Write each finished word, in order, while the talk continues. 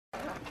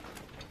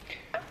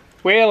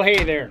Well,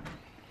 hey there.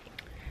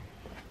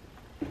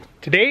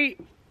 Today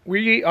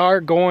we are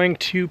going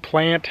to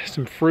plant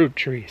some fruit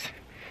trees.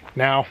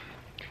 Now,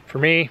 for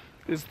me,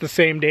 this is the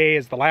same day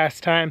as the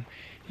last time.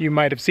 You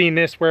might have seen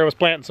this where I was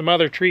planting some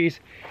other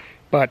trees,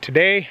 but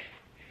today,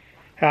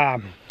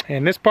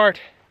 in this part,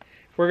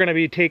 we're going to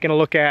be taking a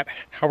look at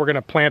how we're going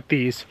to plant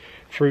these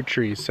fruit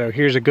trees. So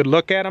here's a good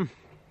look at them.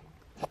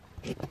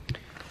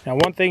 Now,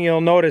 one thing you'll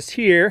notice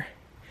here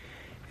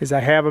is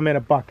I have them in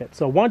a bucket.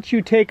 So once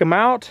you take them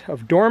out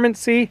of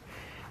dormancy,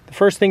 the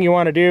first thing you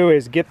want to do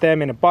is get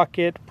them in a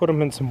bucket, put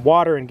them in some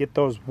water, and get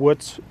those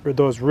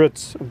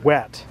roots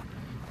wet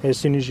as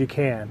soon as you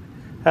can.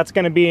 That's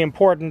going to be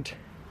important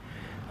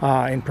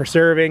in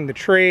preserving the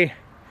tree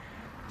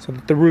so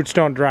that the roots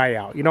don't dry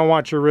out. You don't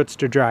want your roots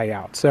to dry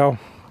out. So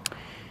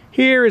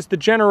here is the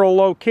general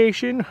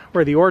location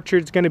where the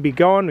orchard's going to be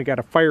going. We got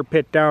a fire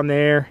pit down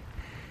there.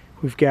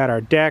 We've got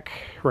our deck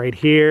right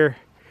here.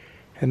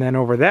 And then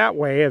over that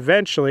way,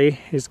 eventually,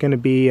 is going to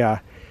be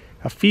a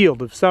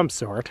field of some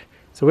sort.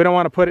 So we don't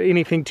want to put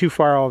anything too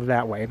far over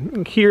that way.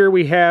 Here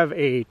we have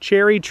a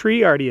cherry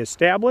tree already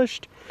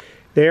established.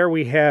 There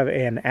we have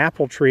an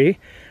apple tree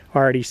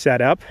already set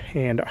up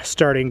and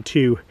starting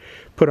to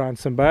put on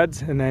some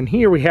buds. And then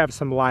here we have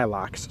some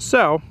lilacs.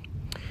 So,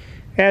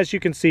 as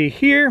you can see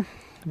here,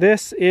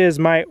 this is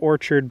my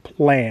orchard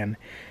plan.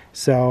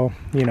 So,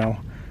 you know,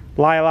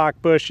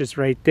 lilac bush is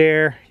right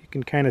there.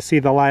 Can kind of see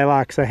the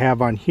lilacs I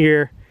have on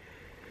here,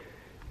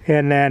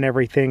 and then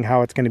everything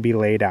how it's going to be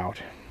laid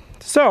out.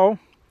 So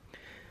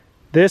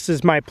this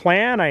is my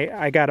plan.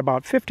 I got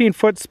about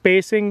 15-foot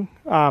spacing,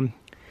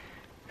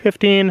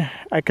 15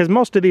 because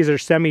most of these are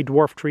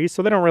semi-dwarf trees,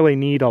 so they don't really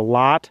need a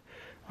lot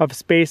of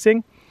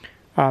spacing.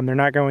 They're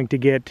not going to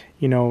get,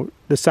 you know,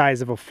 the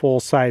size of a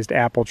full-sized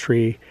apple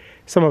tree.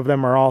 Some of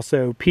them are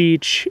also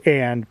peach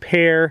and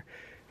pear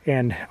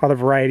and other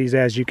varieties,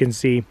 as you can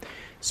see.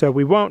 So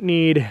we won't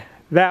need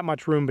that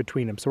much room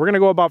between them. So we're going to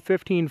go about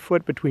 15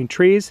 foot between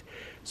trees.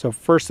 So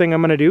first thing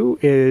I'm going to do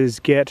is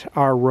get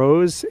our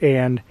rows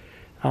and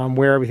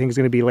where everything's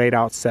going to be laid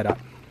out set up.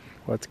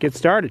 Let's get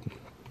started.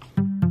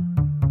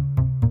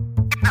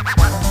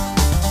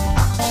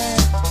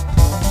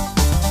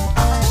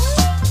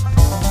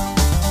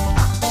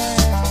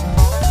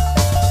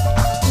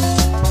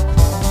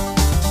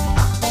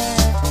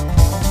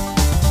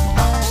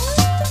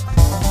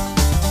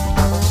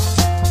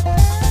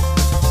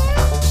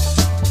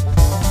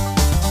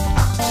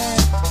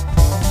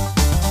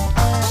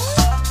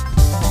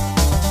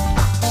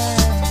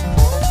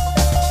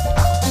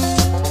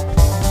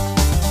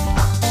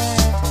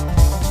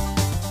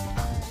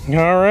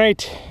 All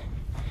right,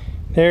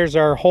 there's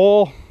our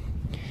hole.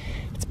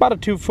 It's about a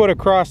 2 foot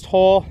across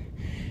hole.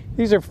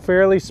 These are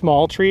fairly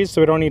small trees,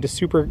 so we don't need a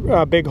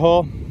super big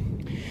hole.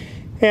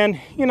 And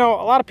you know,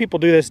 a lot of people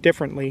do this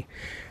differently,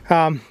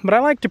 but I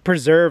like to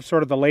preserve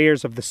sort of the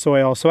layers of the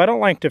soil, so I don't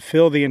like to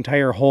fill the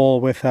entire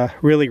hole with a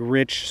really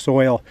rich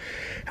soil.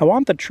 I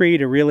want the tree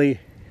to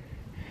really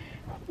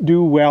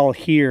do well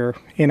here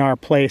in our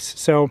place.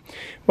 So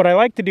what I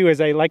like to do is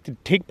I like to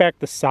take back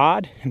the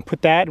sod and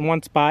put that in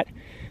one spot.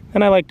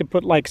 Then I like to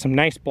put like some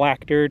nice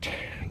black dirt,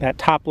 that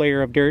top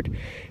layer of dirt,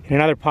 in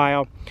another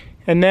pile,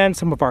 and then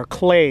some of our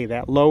clay,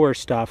 that lower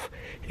stuff,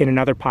 in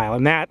another pile.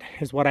 And that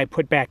is what I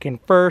put back in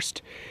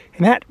first.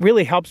 And that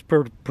really helps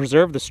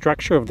preserve the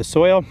structure of the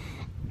soil,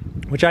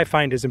 which I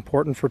find is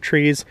important for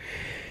trees.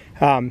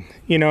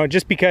 You know,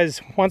 just because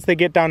once they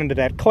get down into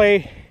that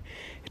clay,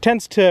 it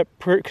tends to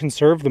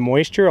conserve the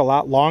moisture a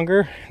lot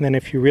longer than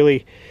if you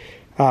really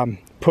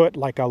put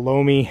like a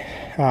loamy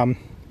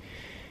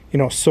you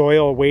know,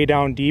 soil way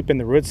down deep in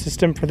the root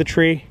system for the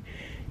tree.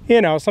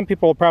 You know, some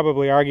people will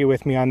probably argue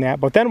with me on that,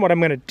 but then what I'm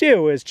going to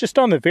do is just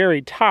on the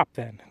very top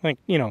then, like,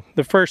 you know,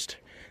 the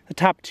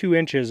top 2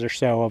 inches or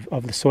so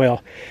of the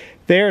soil,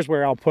 there's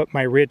where I'll put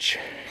my rich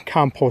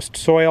compost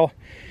soil,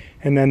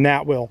 and then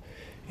that will,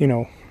 you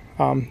know,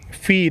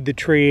 feed the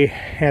tree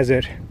as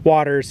it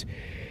waters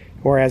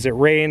or as it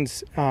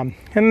rains,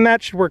 and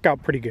that should work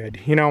out pretty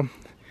good. You know,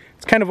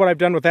 it's kind of what I've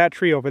done with that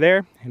tree over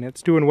there, and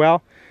it's doing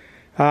well.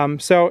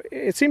 So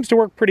it seems to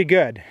work pretty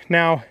good.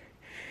 Now,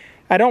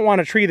 I don't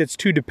want a tree that's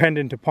too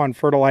dependent upon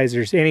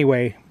fertilizers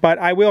anyway, but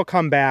I will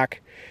come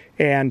back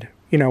and,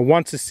 you know,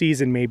 once a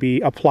season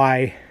maybe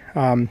apply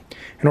an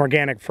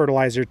organic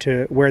fertilizer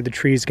to where the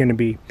tree is going to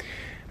be,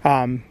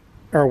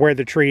 or where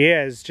the tree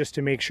is, just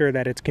to make sure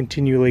that it's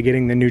continually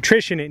getting the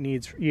nutrition it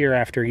needs year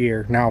after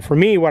year. Now, for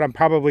me, what I'm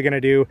probably going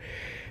to do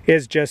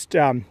is just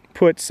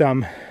put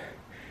some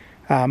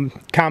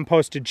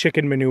composted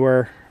chicken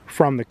manure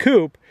from the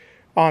coop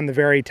on the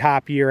very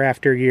top year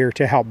after year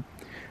to help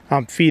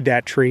feed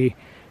that tree.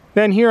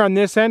 Then here on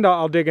this end,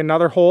 I'll dig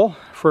another hole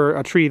for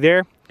a tree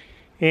there,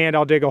 and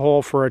I'll dig a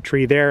hole for a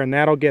tree there, and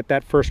that'll get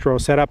that first row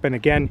set up. And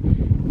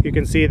again, you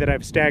can see that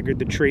I've staggered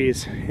the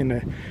trees in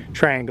a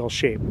triangle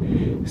shape.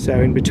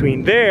 So in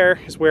between there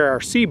is where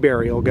our seed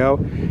berry will go,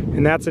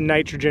 and that's a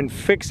nitrogen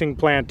fixing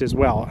plant as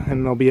well,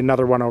 and there'll be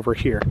another one over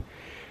here.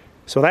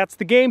 So that's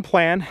the game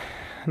plan.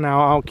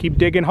 Now I'll keep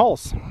digging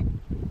holes.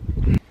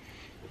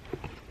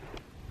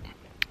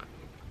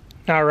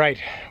 All right,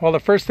 well, the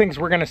first things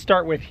we're gonna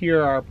start with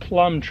here are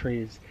plum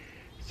trees.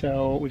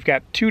 So we've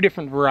got two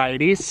different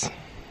varieties.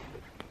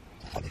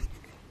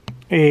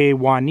 A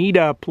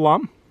Juanita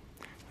plum,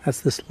 that's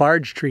this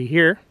large tree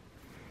here.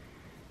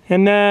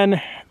 And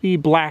then the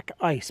black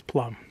ice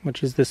plum,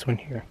 which is this one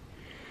here.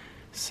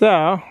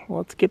 So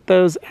let's get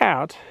those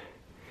out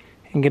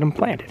and get them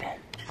planted.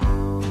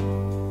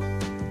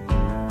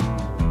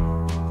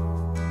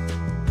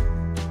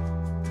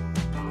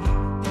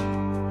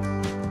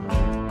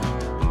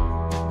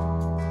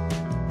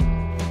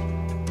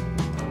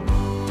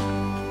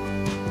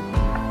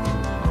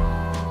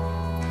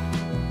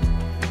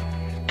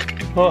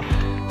 Well,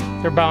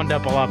 they're bound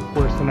up a lot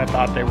worse than I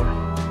thought they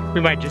were. We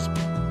might just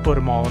put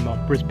them all in the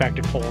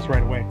respective holes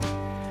right away.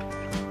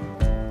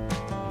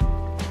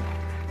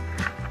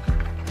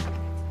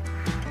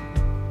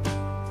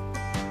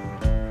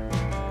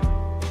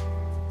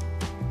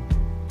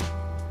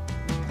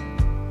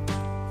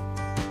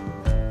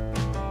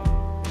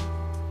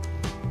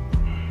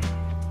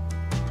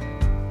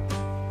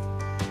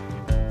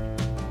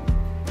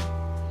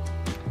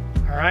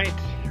 All right,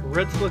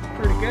 roots look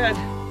pretty good.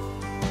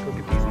 Let's go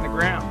get these in the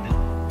ground.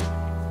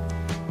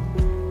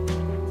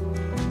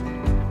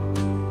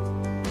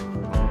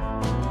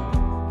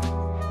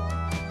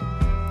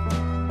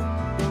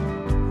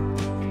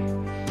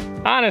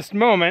 Honest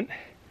moment,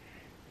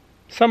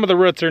 some of the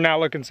roots are not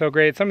looking so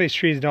great. Some of these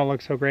trees don't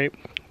look so great.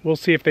 We'll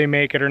see if they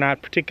make it or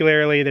not.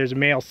 Particularly, there's a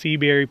male sea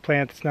berry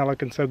plant that's not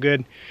looking so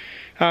good.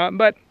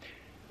 But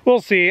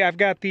we'll see. I've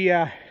got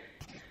the,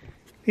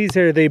 these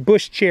are the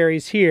bush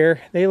cherries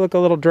here. They look a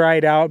little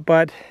dried out,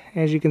 but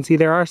as you can see,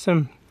 there are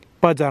some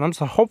buds on them,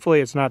 so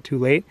hopefully it's not too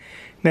late.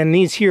 And then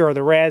these here are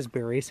the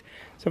raspberries.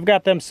 So I've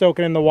got them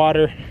soaking in the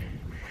water.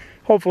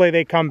 Hopefully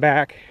they come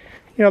back.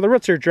 You know, the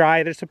roots are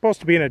dry. They're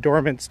supposed to be in a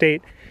dormant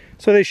state,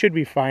 so they should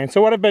be fine.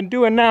 So what I've been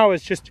doing now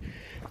is just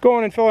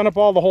going and filling up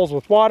all the holes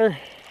with water,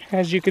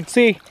 as you can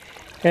see,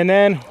 and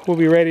then we'll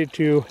be ready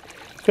to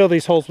fill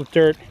these holes with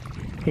dirt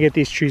and get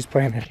these trees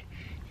planted.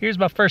 Here's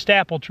my first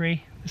apple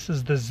tree. This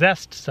is the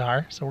Zest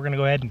Star, so we're gonna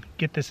go ahead and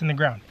get this in the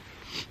ground.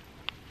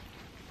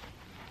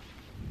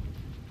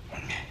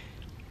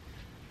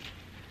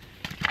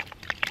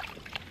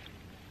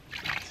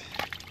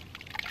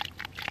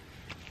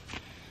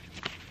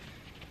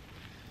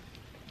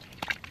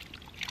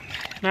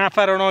 Now,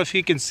 I don't know if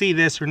you can see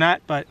this or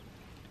not, but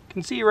you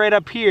can see right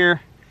up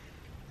here,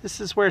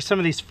 this is where some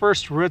of these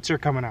first roots are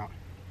coming out.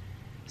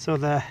 So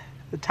the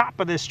top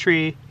of this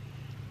tree,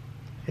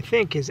 I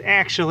think, is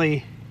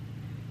actually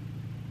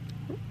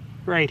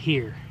right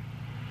here.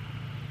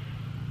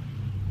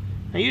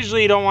 Now,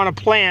 usually you don't want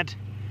to plant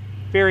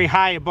very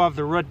high above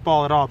the root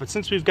ball at all, but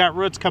since we've got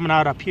roots coming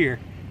out up here,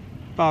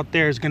 about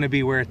there is going to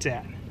be where it's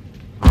at.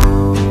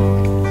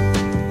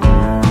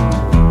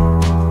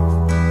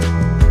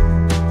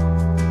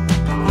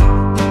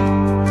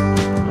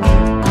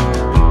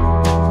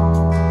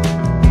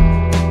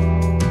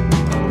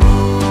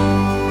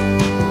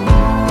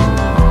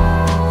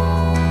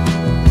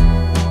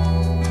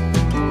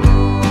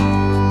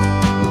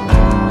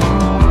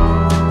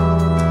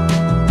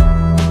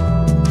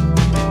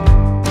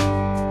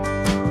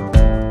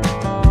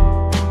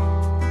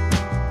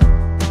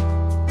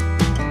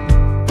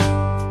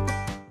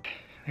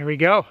 There we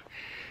go.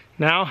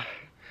 Now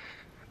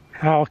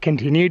I'll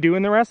continue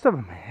doing the rest of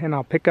them, and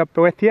I'll pick up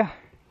with you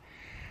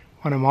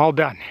when I'm all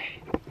done.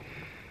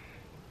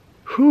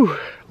 Whew,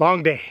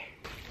 long day.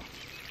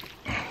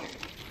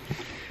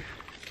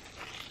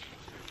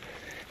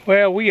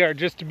 Well, we are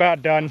just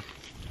about done.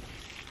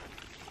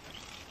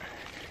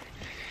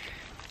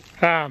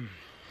 Got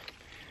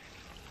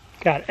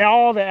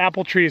all the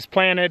apple trees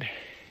planted,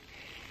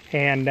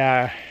 and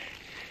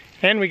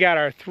we got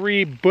our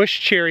 3 bush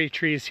cherry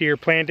trees here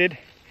planted.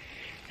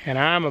 And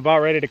I'm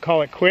about ready to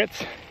call it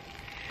quits.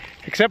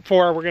 Except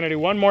for we're gonna do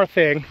one more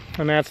thing,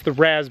 and that's the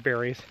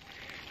raspberries.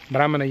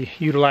 But I'm gonna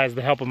utilize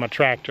the help of my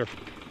tractor.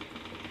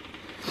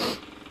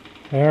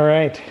 All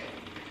right,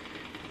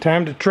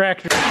 time to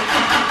tractor.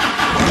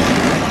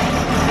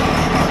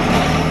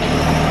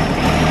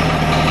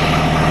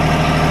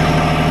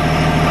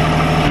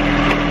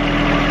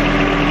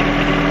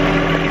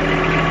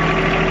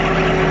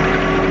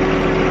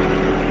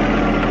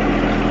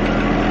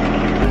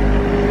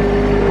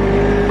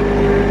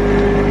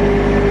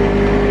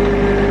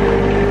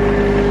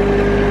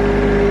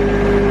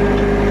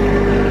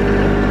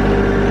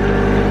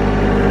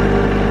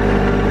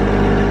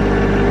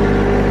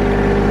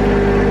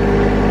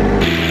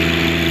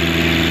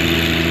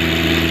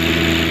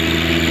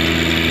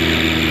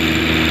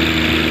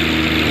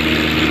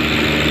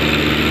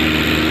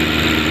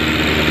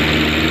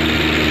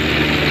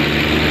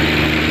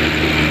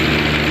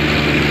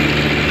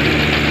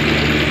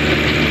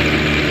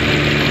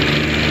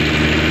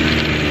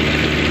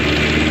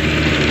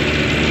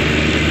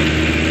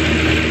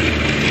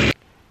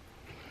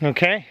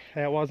 Okay,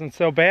 that wasn't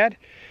so bad.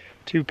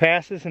 2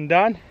 passes and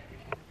done.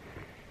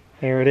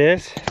 There it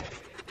is.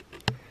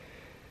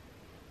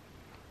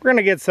 We're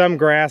gonna get some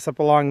grass up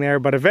along there,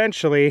 but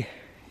eventually,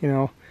 you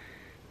know,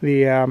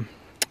 the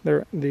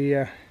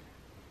the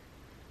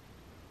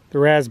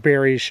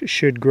raspberries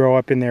should grow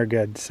up in there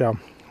good. So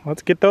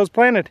let's get those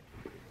planted.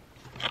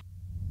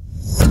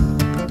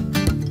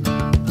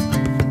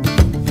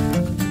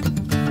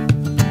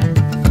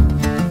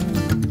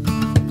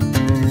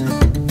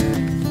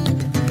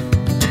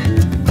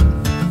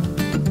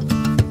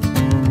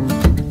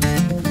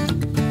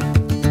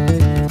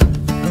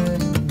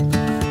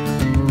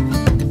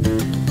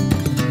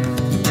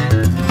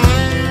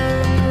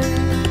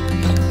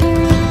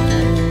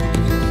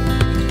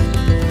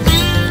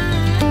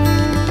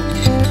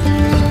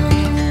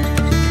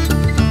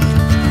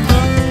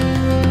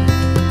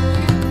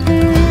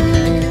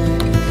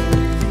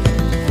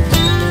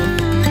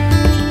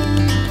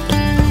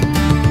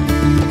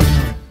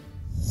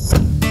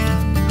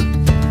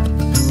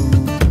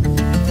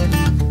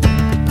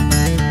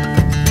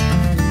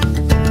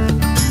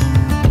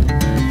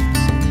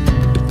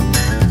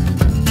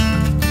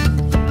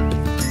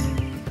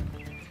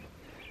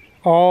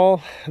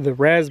 All the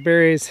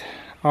raspberries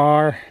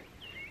are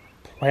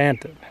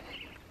planted.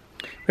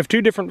 We have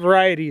two different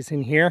varieties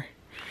in here.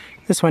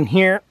 This one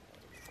here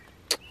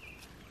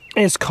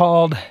is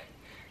called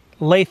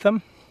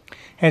Latham,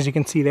 as you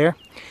can see there.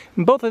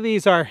 And both of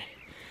these are,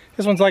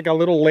 this one's like a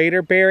little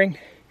later bearing,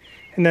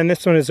 and then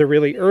this one is a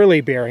really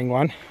early bearing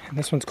one, and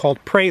this one's called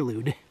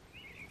Prelude.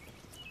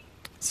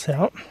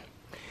 So,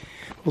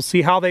 we'll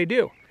see how they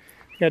do.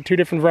 We got two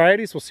different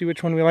varieties, we'll see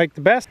which one we like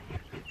the best.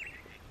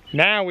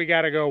 Now we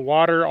gotta go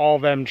water all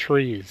them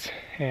trees,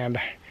 and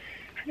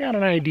I got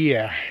an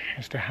idea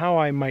as to how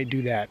I might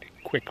do that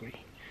quickly.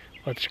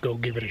 Let's go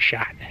give it a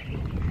shot.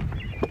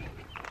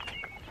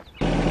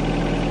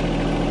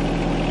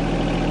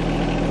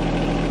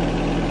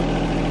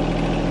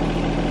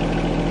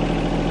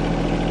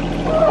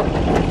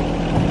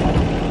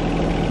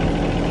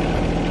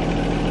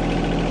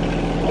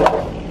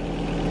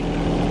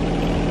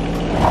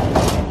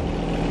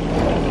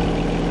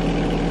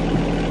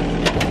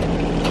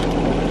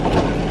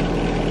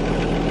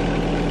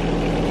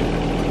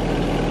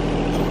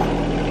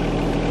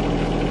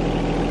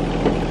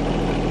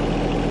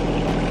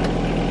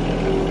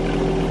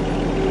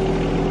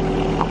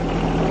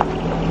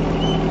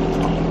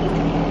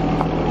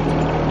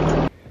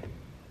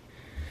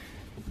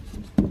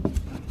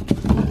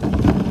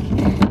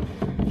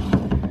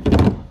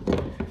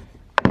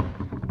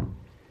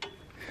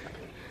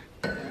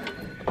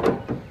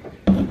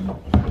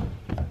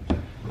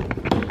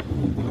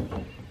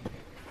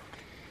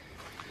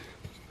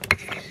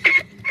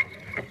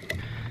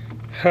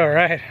 All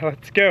right,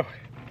 let's go.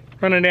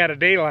 Running out of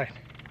daylight.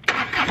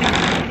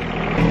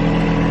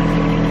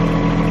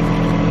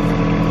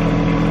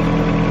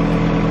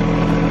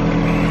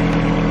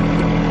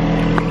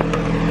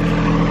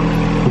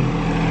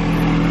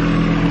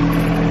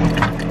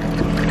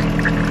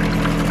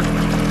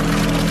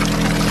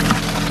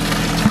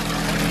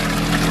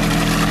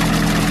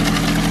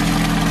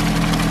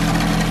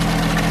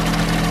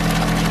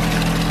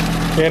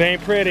 It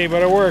ain't pretty,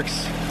 but it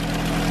works.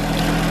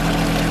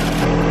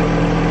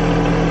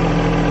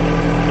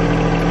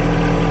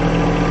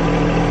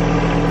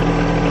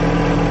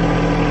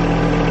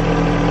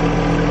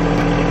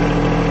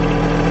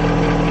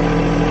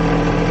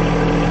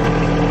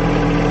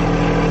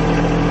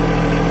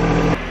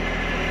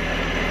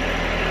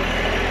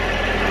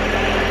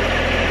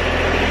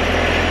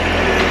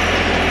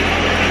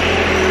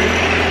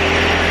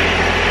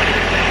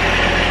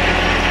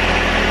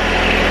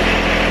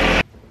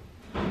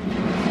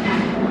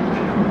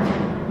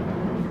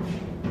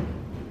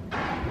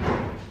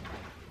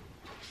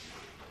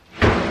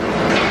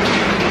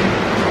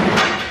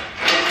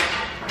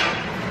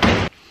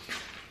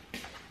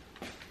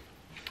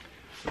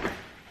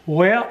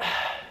 Well,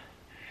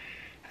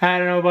 I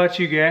don't know about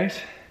you guys,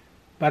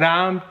 but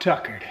I'm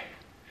tuckered.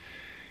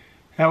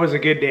 That was a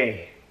good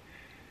day.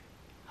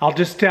 I'll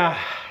just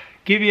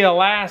give you a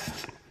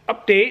last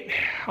update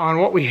on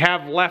what we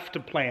have left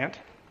to plant.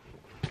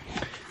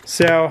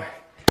 So,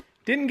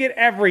 didn't get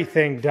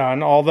everything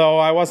done, although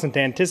I wasn't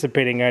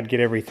anticipating I'd get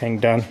everything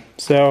done.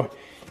 So,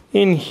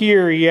 in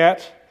here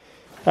yet,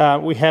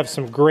 we have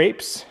some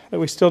grapes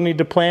that we still need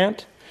to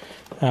plant.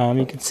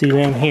 You can see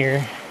them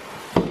here.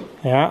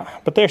 Yeah,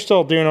 but they're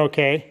still doing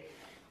okay.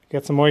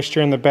 Got some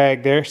moisture in the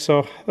bag there,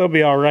 so they'll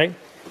be all right.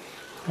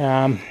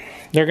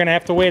 They're gonna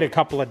have to wait a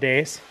couple of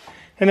days.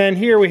 And then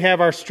here we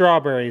have our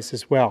strawberries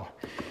as well.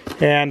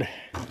 And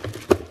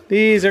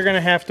these are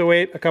gonna have to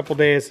wait a couple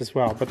days as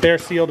well, but they're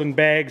sealed in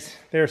bags.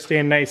 They're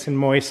staying nice and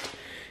moist.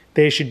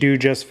 They should do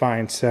just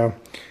fine. So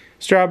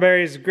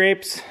strawberries,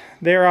 grapes,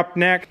 they're up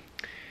next.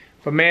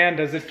 But man,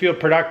 does it feel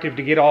productive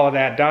to get all of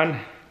that done.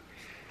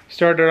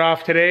 Started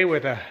off today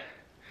with a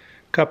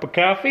cup of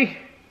coffee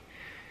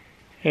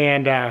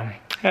and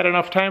had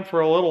enough time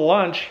for a little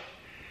lunch,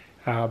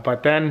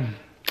 but then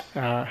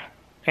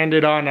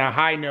ended on a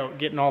high note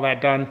getting all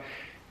that done.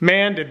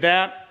 Man, did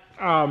that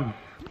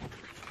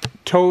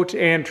tote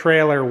and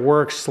trailer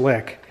work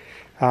slick.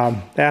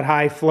 That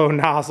high flow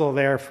nozzle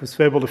there was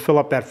able to fill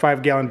up that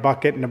 5-gallon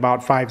bucket in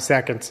about 5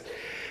 seconds.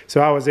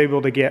 So I was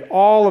able to get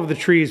all of the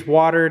trees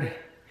watered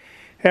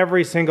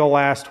every single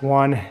last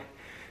one.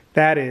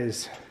 That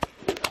is,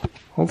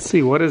 let's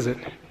see, what is it?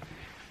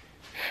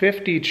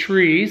 50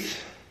 trees.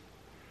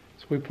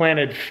 So we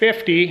planted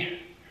 50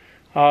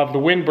 of the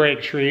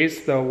windbreak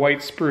trees, the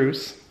white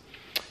spruce.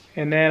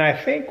 And then I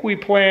think we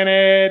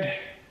planted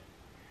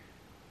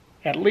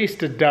at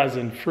least a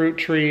dozen fruit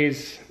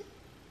trees,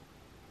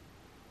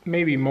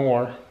 maybe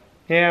more.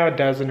 Yeah, a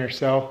dozen or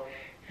so.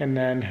 And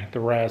then the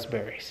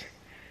raspberries.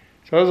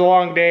 So it was a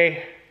long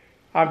day.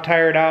 I'm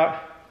tired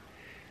out.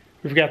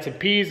 We've got some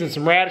peas and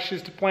some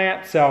radishes to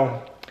plant,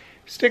 so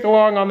stick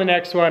along on the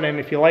next one. And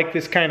if you like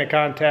this kind of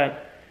content,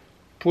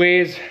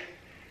 please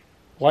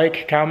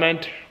like,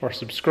 comment, or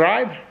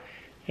subscribe.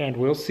 And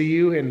we'll see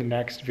you in the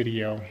next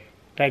video.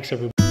 Thanks,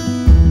 everybody.